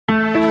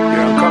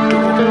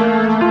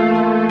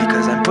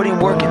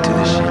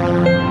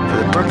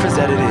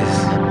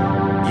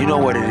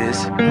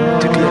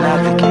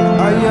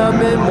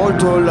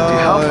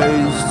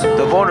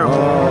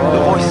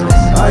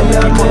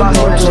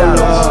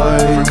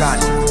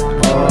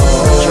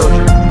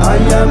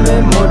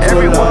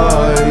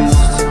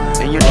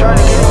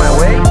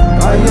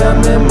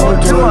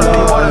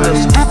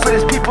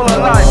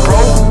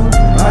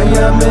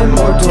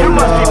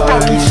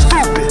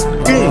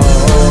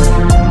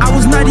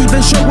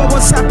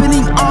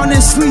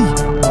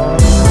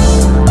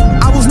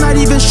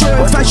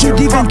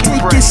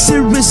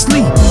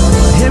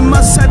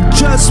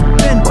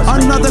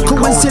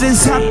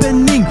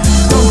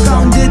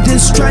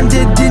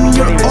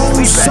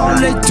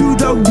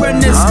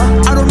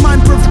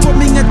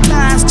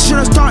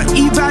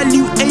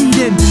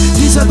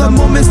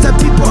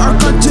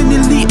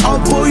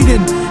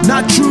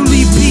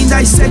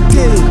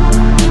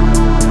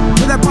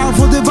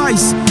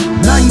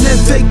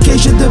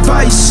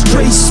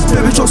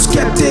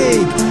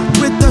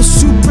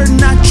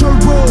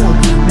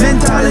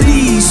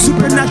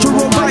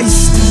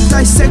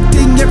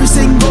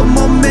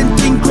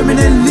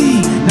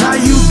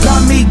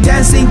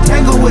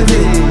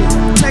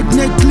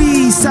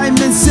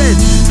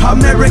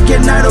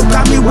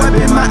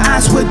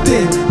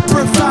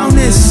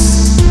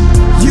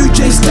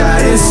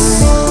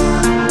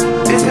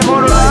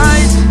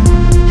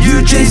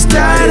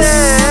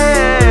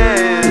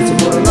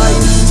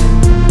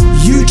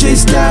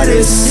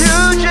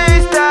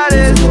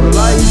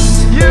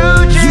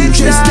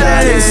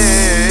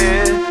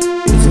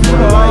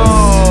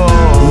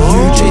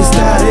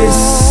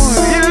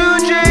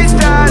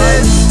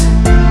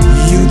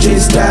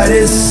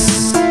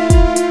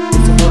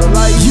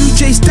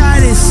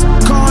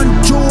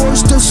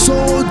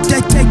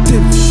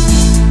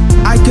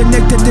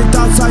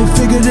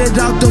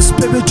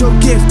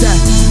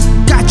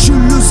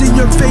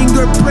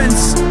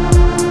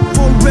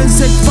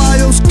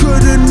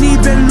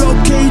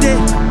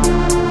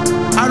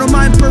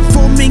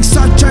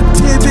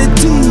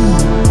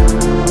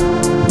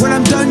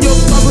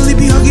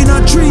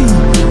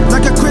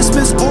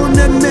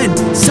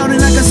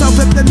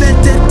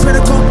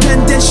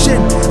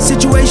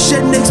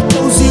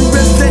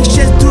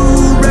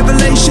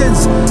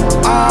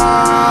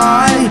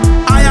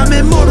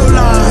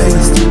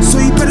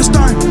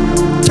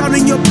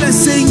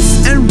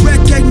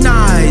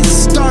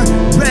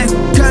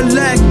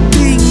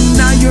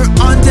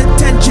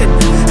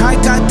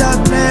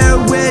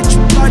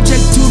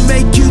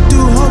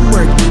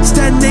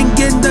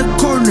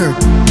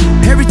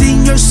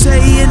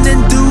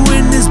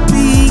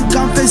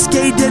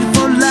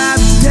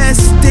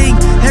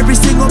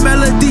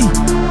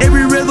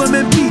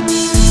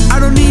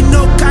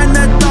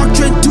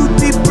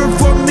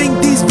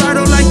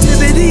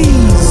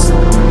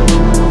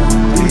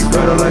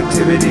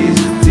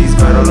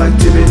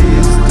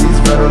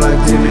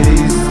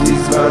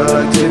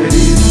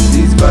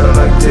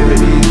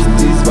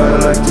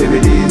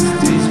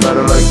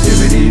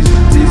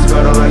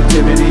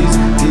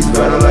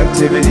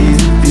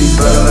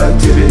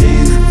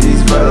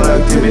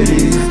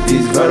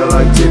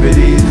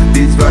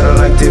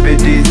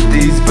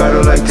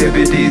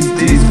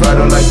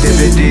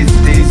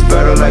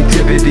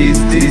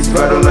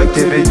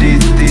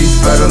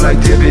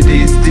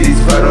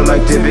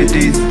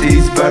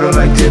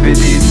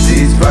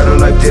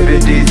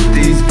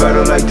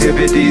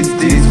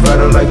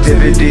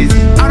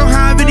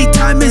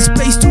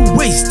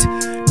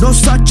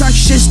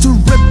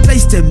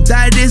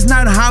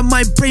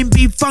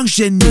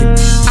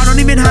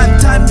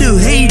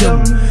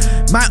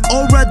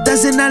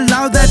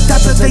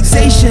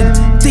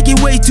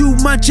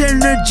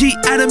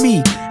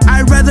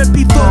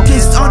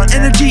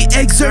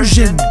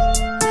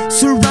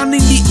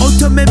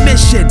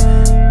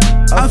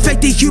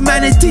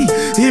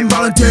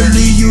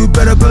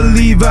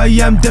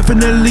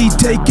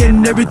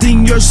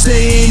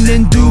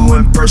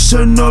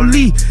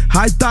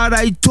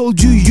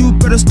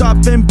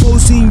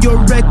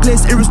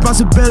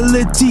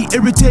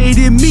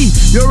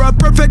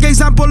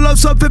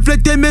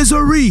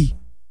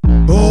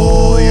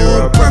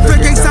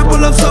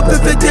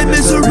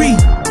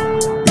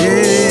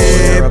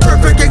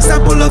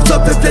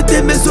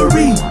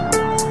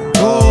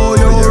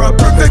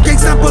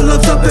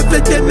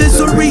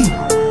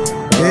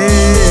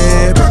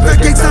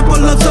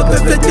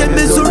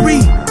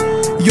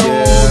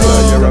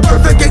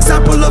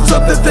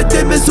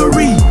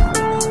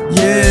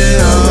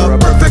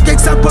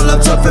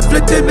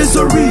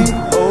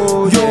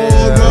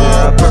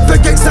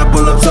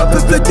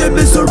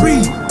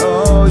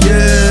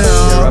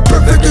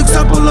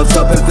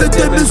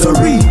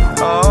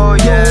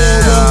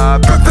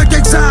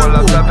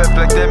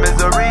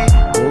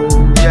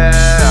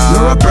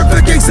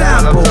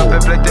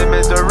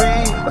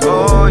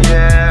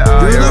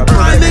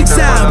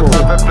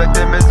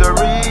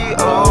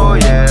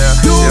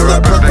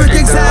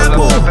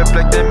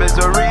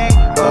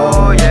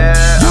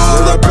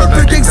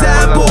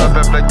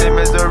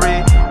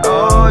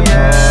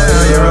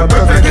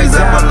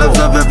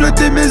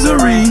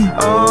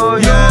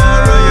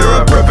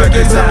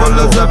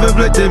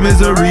self-inflicted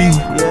misery.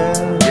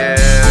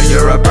 Yeah,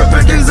 You're a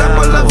perfect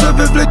example of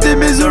self-inflicted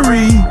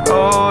misery.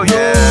 Oh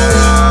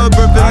yeah,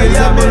 Perfect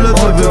example of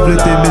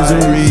self-inflicted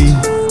misery.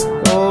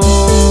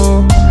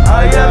 Oh,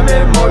 I am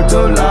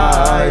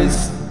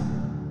immortalized.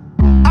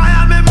 I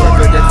am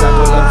Perfect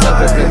example of immortalized.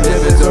 self-inflicted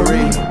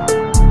misery.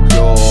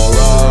 You're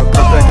a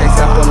perfect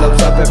example of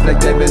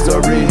self-inflicted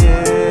misery.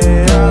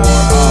 You're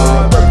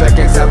a perfect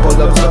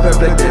example of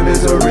self-inflicted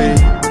misery.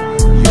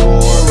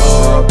 You're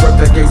a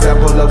perfect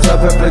example of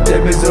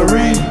self-inflicted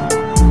misery.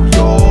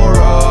 You're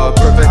a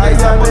perfect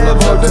example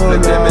of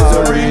self-inflicted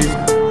misery.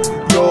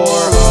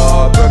 You're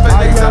a perfect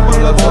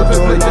example of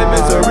self-inflicted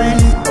misery.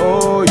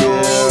 Oh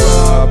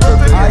yeah,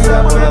 perfect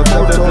example of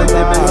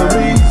self-inflicted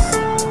misery.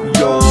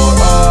 You're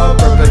a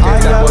perfect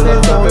example of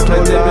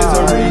self-inflicted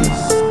misery.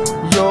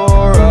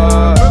 You're a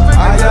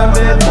I am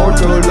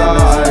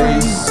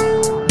immortalized.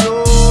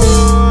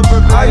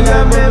 I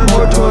am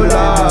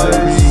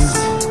immortalized.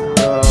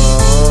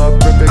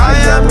 I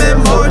am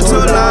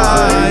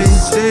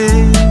immortalized.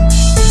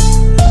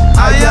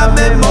 I am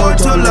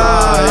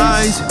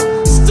immortalized.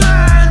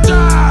 Stand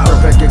up.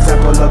 Perfect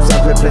example of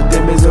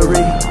self-inflicted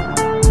misery.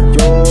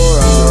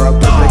 You're a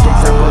perfect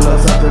example of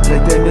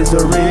self-inflicted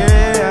misery.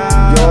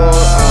 You're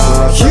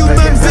a Human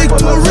perfect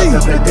example of victory.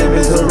 self-inflicted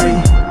misery.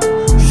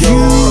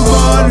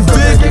 Human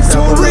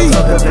victory.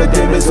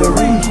 Self-inflicted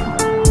misery.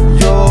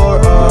 You're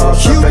a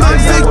Human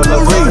perfect example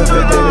of victory.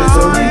 self-inflicted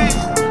misery.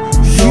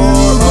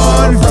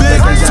 Human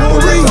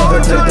victory.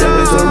 Self-inflicted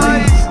misery.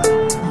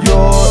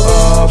 You're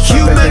a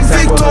Human perfect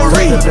example of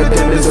victory.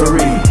 self-inflicted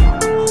misery.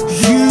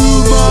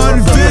 Human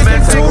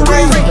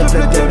victory.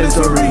 Self-inflicted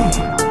misery.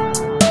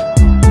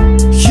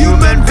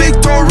 Human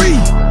victory.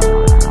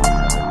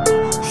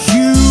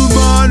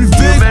 Human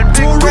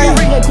victory.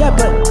 Yeah,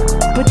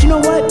 but you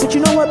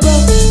know what? Bro?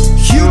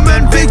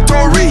 Human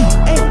victory.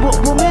 Hey,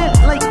 well, man,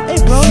 like, hey,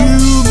 bro.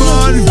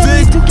 Human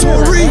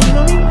victory. You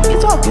know what I mean?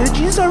 It's all good.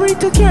 Jesus already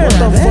took care of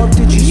that. What the fuck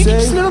did you You say? can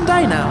just let him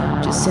die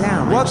now. Just sit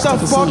down. Man. What Just the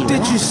take a fuck seat.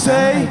 did you Relax,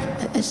 say? man.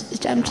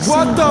 I'm just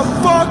What saying, the he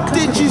fuck covered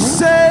did it, you man.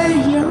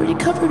 say? He already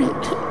covered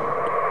it.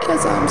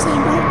 That's all I'm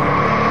saying, bro.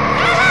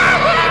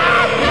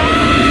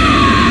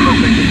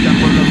 Perfect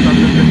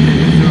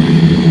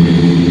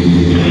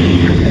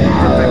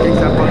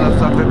example of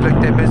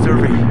self-inflicted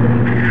misery.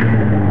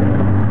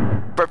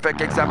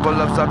 Perfect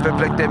example of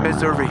self-inflicted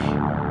misery.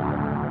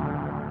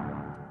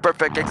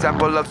 Perfect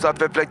example of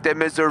self-inflicted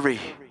misery.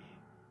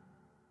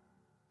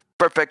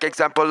 Perfect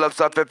example of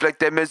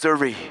self-inflicted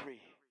misery.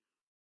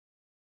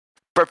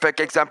 Perfect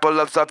example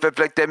of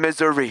self-inflicted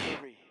misery.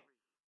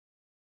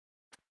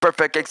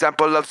 Perfect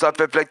example of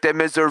self-inflicted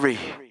misery.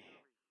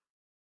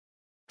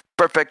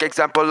 Perfect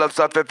example of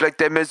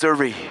self-inflicted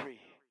misery.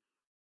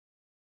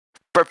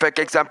 Perfect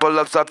example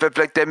of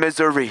self-inflicted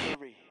misery.